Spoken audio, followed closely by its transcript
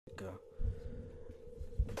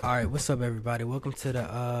All right, what's up, everybody? Welcome to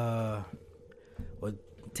the well,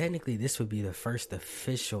 technically this would be the first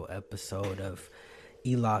official episode of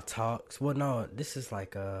Ela Talks. Well, no, this is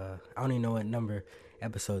like I don't even know what number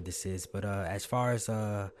episode this is, but as far as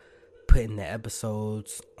putting the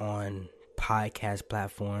episodes on podcast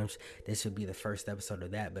platforms, this would be the first episode of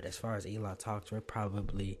that. But as far as Ela Talks, we're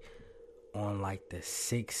probably on like the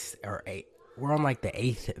sixth or eighth. We're on like the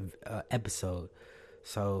eighth episode,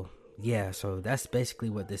 so yeah, so that's basically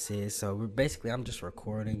what this is. So I'm just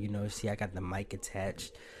recording. See, I got the mic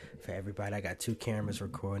attached for everybody. I got two cameras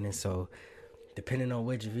recording. So depending on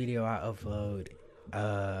which video I upload,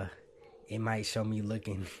 it might show me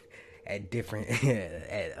looking at different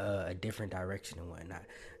at a different direction and whatnot.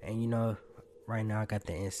 And right now I got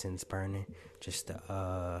the incense burning just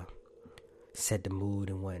to set the mood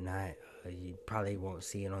and whatnot. You probably won't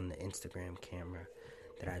see it on the Instagram camera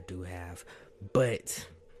that I do have, but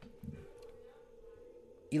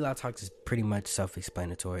Ela Talks is pretty much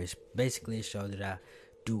self-explanatory. It's basically a show that I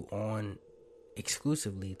do on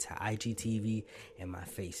exclusively to IGTV and my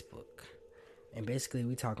Facebook. And basically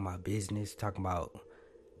we talk about business, talk about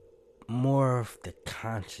more of the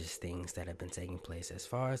conscious things that have been taking place. As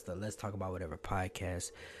far as the Let's Talk About Whatever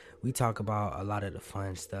podcast, we talk about a lot of the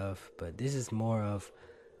fun stuff, but this is more of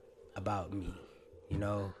about me.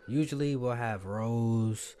 Usually we'll have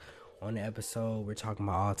Rose on the episode. We're talking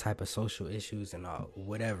about all type of social issues and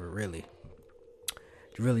whatever, really.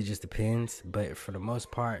 It really just depends. But for the most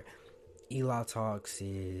part, Ela Talks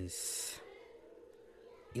is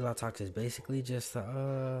basically just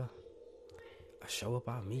a show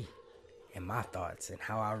about me and my thoughts and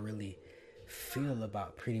how I really feel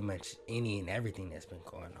about pretty much any and everything that's been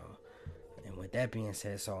going on. And with that being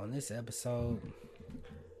said, so on this episode,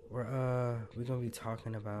 we're gonna be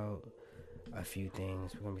talking about a few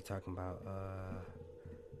things. We're gonna be talking about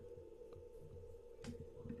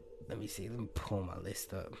let me pull my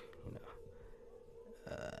list up.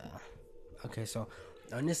 Okay, so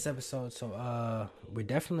on this episode, I'm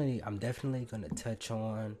definitely gonna touch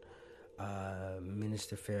on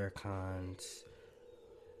Minister Farrakhan's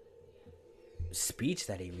speech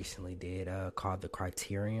that he recently did, called the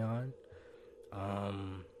Criterion.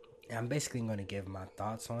 I'm basically going to give my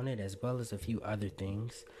thoughts on it as well as a few other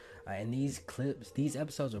things. And these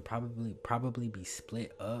episodes will probably be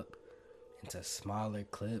split up into smaller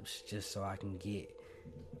clips just so I can get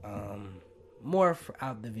more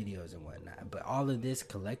out the videos and whatnot. But all of this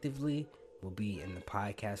collectively will be in the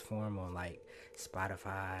podcast form on like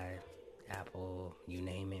Spotify, Apple, you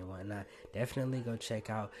name it and whatnot. Definitely go check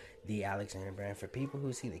out the Alexander brand. For people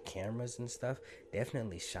who see the cameras and stuff,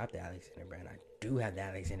 definitely shop the Alexander brand. I do have the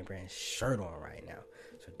Alexander brand shirt on right now,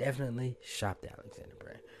 so definitely shop the Alexander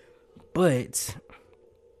brand. But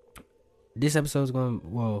this episode is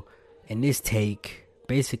in this take,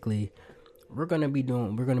 basically we're gonna be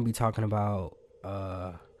talking about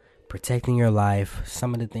protecting your life,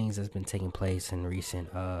 some of the things that's been taking place in recent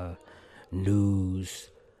news,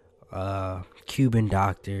 Cuban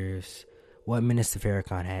doctors, what Minister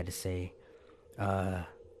Farrakhan had to say,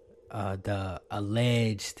 the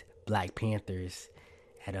alleged Black Panthers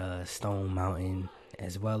at Stone Mountain,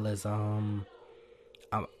 as well as I'll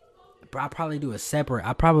probably do a separate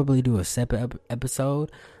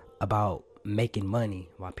episode about making money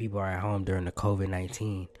while people are at home during the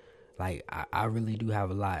COVID-19. Like I really do have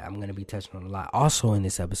a lot. I'm gonna be touching on a lot. Also in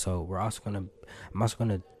this episode, I'm also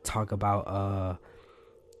gonna talk about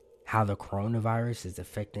how the coronavirus is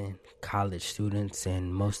affecting college students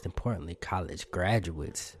and most importantly college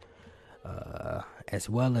graduates, as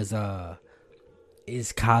well as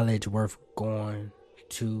is college worth going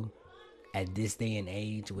to at this day and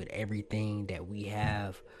age with everything that we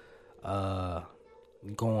have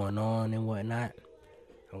going on and whatnot.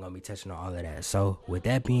 I'm gonna be touching on all of that. So with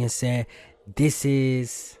that being said, this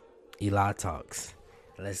is Ela Talks.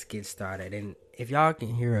 Let's get started. And if y'all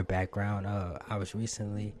can hear a background, I was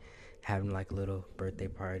recently having like a little birthday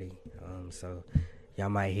party, so y'all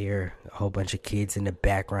might hear a whole bunch of kids in the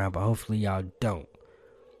background, but hopefully y'all don't.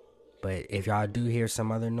 But if y'all do hear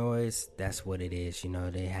some other noise, that's what it is.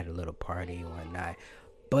 They had a little party and whatnot,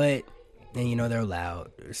 but then they're loud,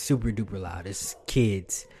 super duper loud. It's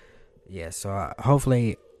kids. Yeah, so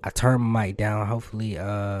hopefully I turn my mic down. Hopefully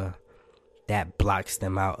that blocks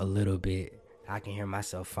them out a little bit. I can hear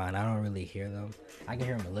myself fine. I don't really hear them. I can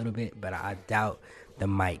hear them a little bit, but I doubt the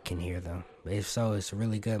mic can hear them. But if so, it's a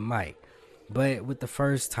really good mic. But with the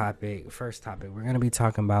first topic, we're going to be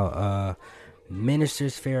talking about Minister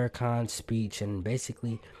Farrakhan's speech and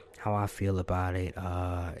basically how I feel about it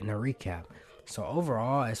in a recap. So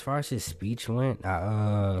overall, as far as his speech went,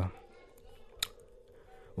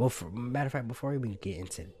 Well, for matter of fact, before we get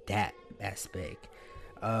into that aspect,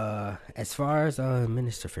 as far as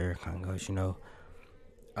Minister Farrakhan goes,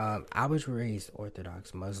 I was raised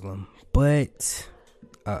Orthodox Muslim, but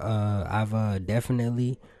I've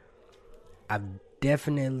definitely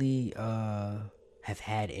have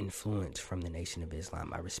had influence from the Nation of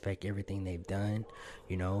Islam. I respect everything they've done.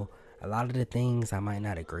 A lot of the things I might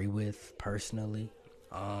not agree with personally.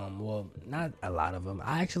 Well, not a lot of them.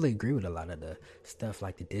 I actually agree with a lot of the stuff,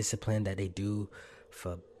 like the discipline that they do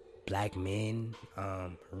for black men.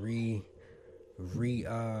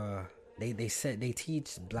 They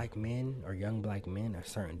teach black men or young black men a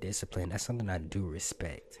certain discipline. That's something I do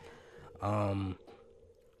respect. And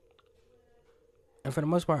for the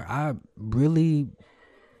most part, I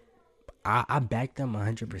back them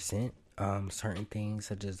 100%. Certain things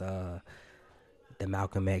such as the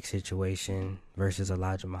Malcolm X situation versus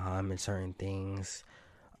Elijah Muhammad, certain things,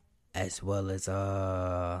 as well as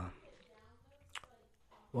well,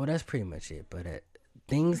 that's pretty much it. But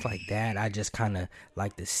things like that, I just kind of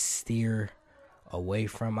like to steer away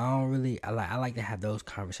from. I like to have those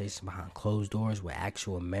conversations behind closed doors with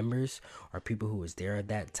actual members or people who was there at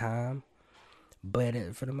that time. But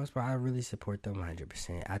for the most part, I really support them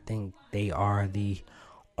 100%. I think they are the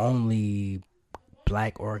only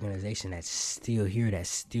black organization that's still here, that's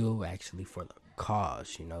still actually for the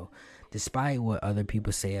cause, despite what other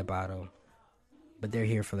people say about them. But they're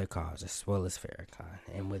here for the cause, as well as Farrakhan.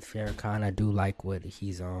 And with Farrakhan, I do like what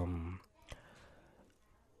he's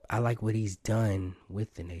I like what he's done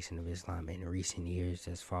with the Nation of Islam in recent years,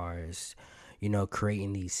 as far as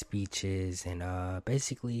creating these speeches and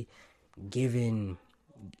basically giving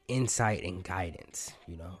insight and guidance.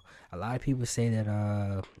 A lot of people say that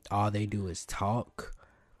all they do is talk,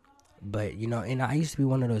 but and I used to be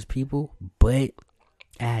one of those people, but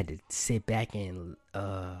I had to sit back and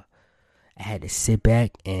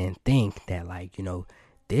think that, like,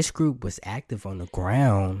 this group was active on the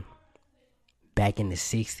ground back in the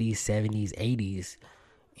 60s, 70s, 80s,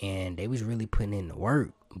 and they was really putting in the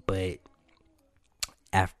work. But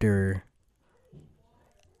after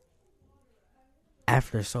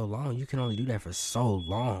so long, you can only do that for so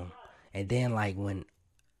long. And then, like,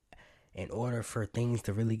 in order for things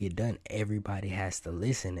to really get done, everybody has to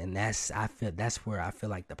listen. And that's where I feel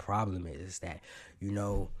like the problem is that,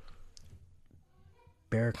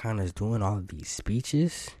 Farrakhan is doing all of these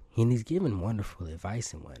speeches and he's giving wonderful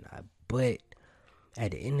advice and whatnot. But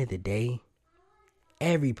at the end of the day,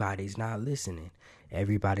 everybody's not listening.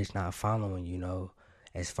 Everybody's not following,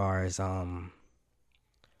 as far as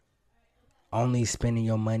only spending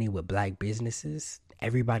your money with black businesses.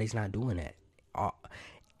 Everybody's not doing that.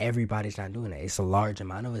 Everybody's not doing that. It's a large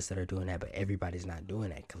amount of us that are doing that, but everybody's not doing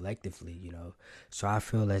that collectively, So I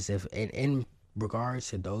feel as if, in regards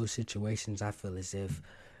to those situations, I feel as if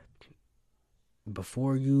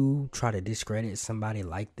before you try to discredit somebody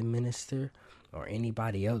like the minister or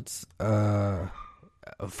anybody else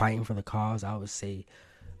fighting for the cause, I would say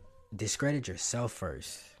discredit yourself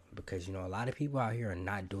first. Because, a lot of people out here are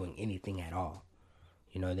not doing anything at all.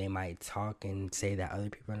 They might talk and say that other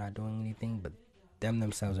people are not doing anything, but them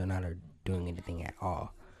themselves are not doing anything at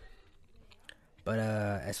all. But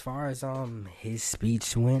as far as his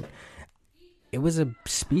speech went, it was a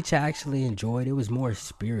speech I actually enjoyed. It was more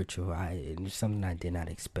spiritual. It was something I did not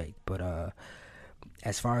expect. But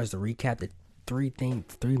as far as the recap, the three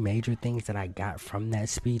major things that I got from that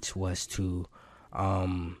speech was to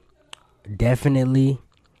definitely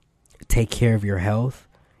take care of your health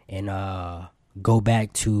and go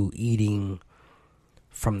back to eating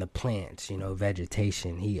from the plants,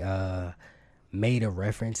 vegetation. He made a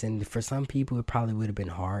reference, and for some people it probably would have been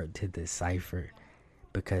hard to decipher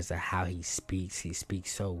because of how he speaks. He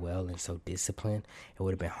speaks so well and so disciplined. It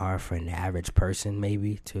would have been hard for an average person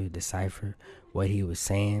maybe to decipher what he was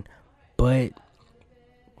saying. But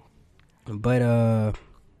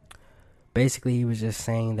basically he was just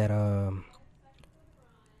saying that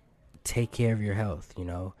take care of your health,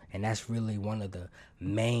 and that's really one of the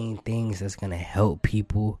main things that's going to help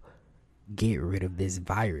people get rid of this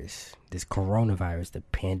virus, this coronavirus, the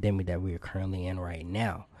pandemic that we are currently in right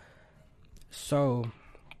now. So,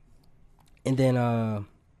 and then let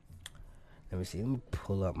me see, let me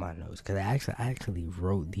pull up my notes, because I actually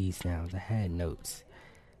wrote these down. I had notes.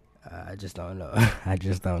 I just don't know. I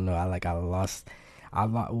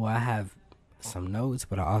have some notes,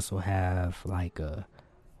 but I also have like a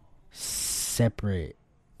separate,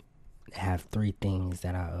 have three things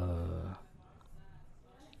that I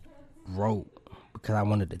wrote because I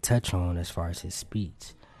wanted to touch on as far as his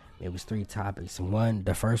speech. It was three topics.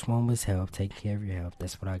 The first one was health, taking care of your health.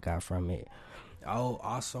 That's what I got from it. Oh,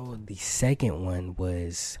 also the second one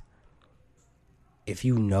was, if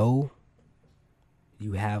you know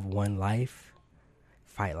you have one life,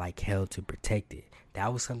 fight like hell to protect it.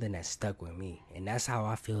 That was something that stuck with me, and that's how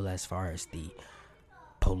I feel as far as the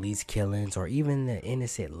police killings or even the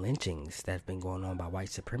innocent lynchings that's been going on by white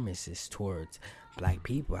supremacists towards black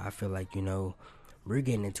people. I feel like, we're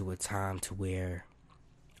getting into a time to where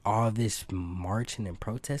all this marching and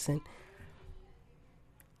protesting,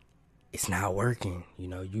 it's not working.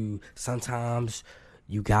 You sometimes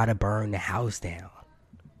you gotta burn the house down.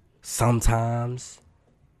 Sometimes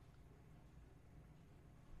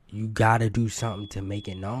you gotta do something to make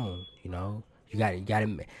it known. You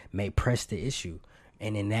gotta make press the issue.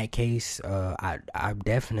 And in that case, I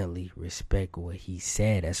definitely respect what he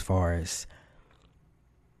said, as far as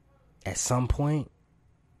at some point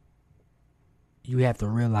you have to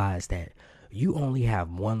realize that you only have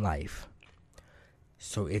one life.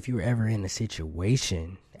 So if you're ever in a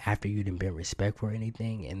situation after you've been respectful or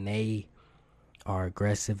anything, and they are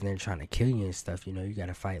aggressive and they're trying to kill you and stuff, you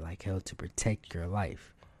gotta fight like hell to protect your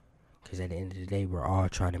life. Because at the end of the day, we're all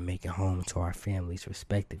trying to make it home to our families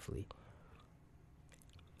respectively.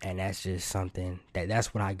 And that's just something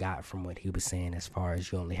that's what I got from what he was saying, as far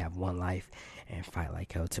as you only have one life and fight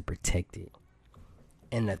like hell to protect it.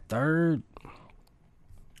 And the third,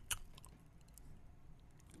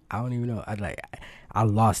 I don't even know. I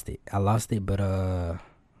lost it. But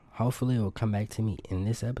hopefully it will come back to me in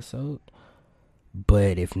this episode.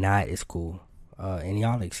 But if not, it's cool. And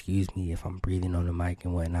y'all excuse me if I'm breathing on the mic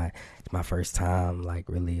and whatnot. It's my first time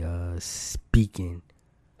really speaking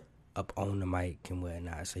up on the mic and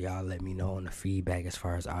whatnot. So y'all let me know on the feedback as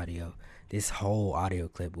far as audio. This whole audio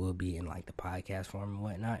clip will be in the podcast form and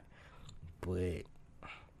whatnot. But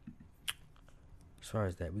as far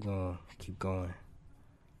as that, we're gonna keep going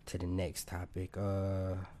to the next topic.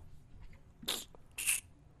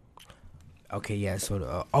 Okay, yeah.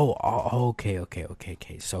 So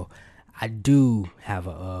okay. So I do have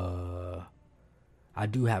a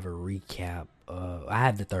recap. I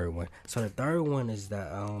have the third one. So the third one is that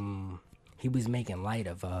he was making light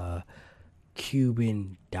of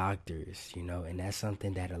Cuban doctors, and that's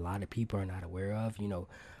something that a lot of people are not aware of.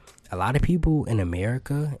 A lot of people in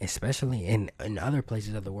America, especially in other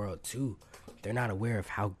places of the world too, they're not aware of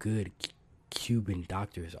how good Cuban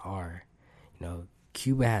doctors are.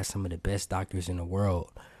 Cuba has some of the best doctors in the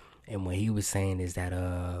world, and what he was saying is that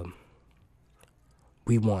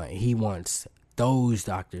he wants those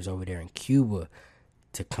doctors over there in Cuba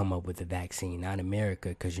to come up with a vaccine, not America,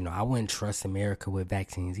 because I wouldn't trust America with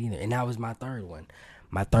vaccines either. And that was my third one.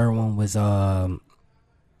 My third one was don't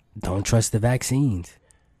trust the vaccines.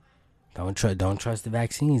 Don't trust the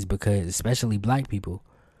vaccines, because especially black people,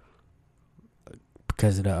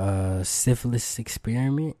 because of the syphilis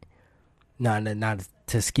experiment. Not the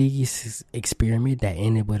Tuskegee experiment that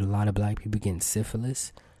ended with a lot of black people getting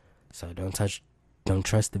syphilis. So don't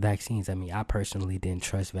trust the vaccines. I mean, I personally didn't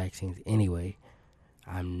trust vaccines anyway.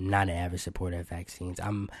 I'm not an avid supporter of vaccines.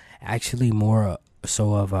 I'm actually more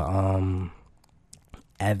so of a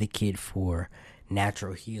advocate for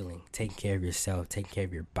natural healing, taking care of yourself, taking care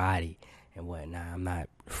of your body and whatnot. I'm not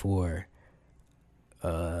for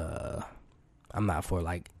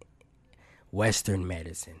Western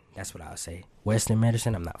medicine. That's what I'll say. Western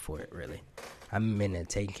medicine, I'm not for it, really. I'm into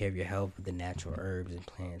taking care of your health with the natural herbs and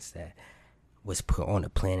plants that was put on the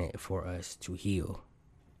planet for us to heal.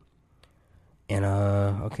 And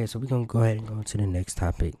okay, so we're gonna go ahead and go to the next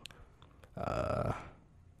topic. The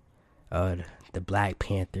Black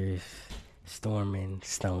Panthers storming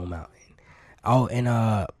Stone Mountain. Oh,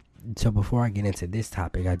 and so before I get into this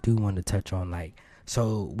topic, I do want to touch on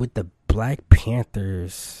so with the Black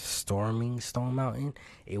Panthers storming Stone Mountain,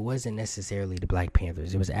 it wasn't necessarily the Black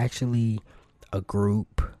Panthers. It was actually a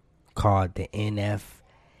group called the NFAC,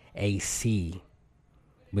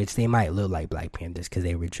 which they might look like Black Panthers because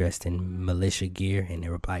they were dressed in militia gear and they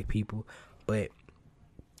were black people. But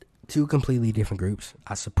two completely different groups.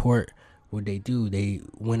 I support what they do. They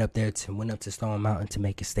went up to Stone Mountain to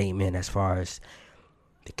make a statement as far as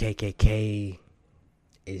the KKK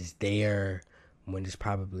is there when there's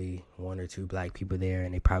probably one or two black people there,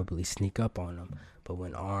 and they probably sneak up on them. But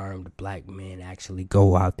when armed black men actually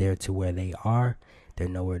go out there to where they are, they're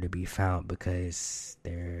nowhere to be found because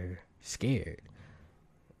they're scared.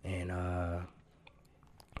 And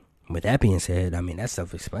with that being said, I mean, that's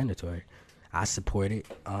self-explanatory. I support it.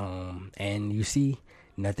 And you see,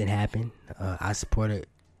 nothing happened. I support it.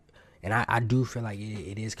 And I do feel like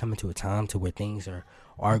it is coming to a time to where things are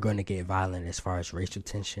going to get violent as far as racial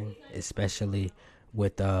tension, especially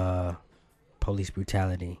with police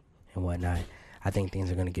brutality and whatnot. I think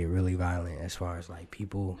things are going to get really violent as far as like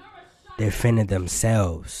people defending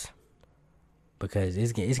themselves, because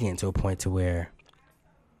it's getting to a point to where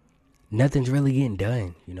nothing's really getting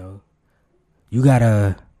done. You know, you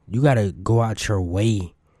gotta go out your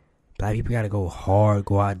way. Black people gotta go hard,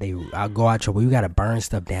 go out your way. You gotta burn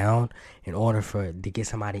stuff down in order to get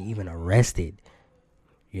somebody even arrested.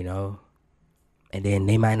 You know, and then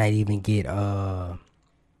they might not even get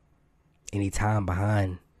any time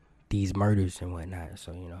behind these murders and whatnot.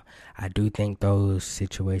 So, you know, I do think those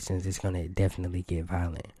situations is gonna definitely get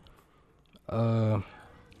violent.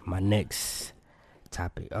 My next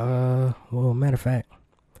topic. Well, matter of fact,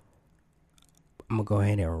 I'm gonna go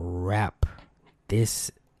ahead and wrap this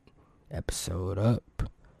episode up.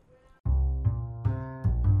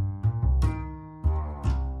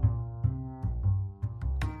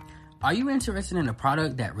 Are you interested in a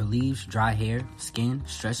product that relieves dry hair, skin,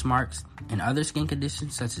 stretch marks, and other skin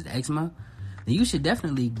conditions such as eczema? Then you should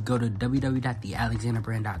definitely go to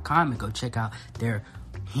www.thealexanderbrand.com and go check out their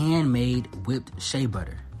handmade whipped shea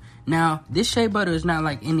butter. Now, this shea butter is not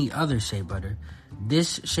like any other shea butter.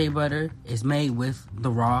 This shea butter is made with the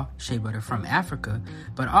raw shea butter from Africa,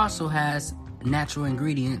 but also has natural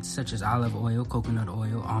ingredients such as olive oil, coconut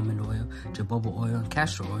oil, almond oil, jojoba oil, and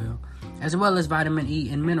castor oil, as well as vitamin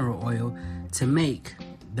E and mineral oil to make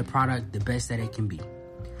the product the best that it can be.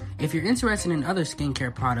 If you're interested in other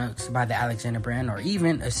skincare products by the Alexander brand or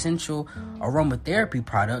even essential aromatherapy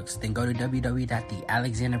products, then go to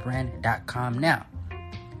www.thealexanderbrand.com now.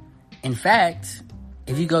 In fact,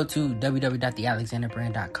 if you go to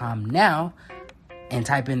www.thealexanderbrand.com now and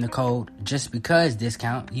type in the code Just Because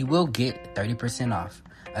discount, you will get 30% off.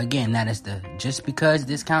 Again, that is the Just Because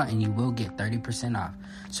discount, and you will get 30% off.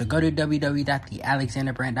 So go to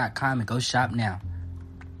www.thealexanderbrand.com and go shop now.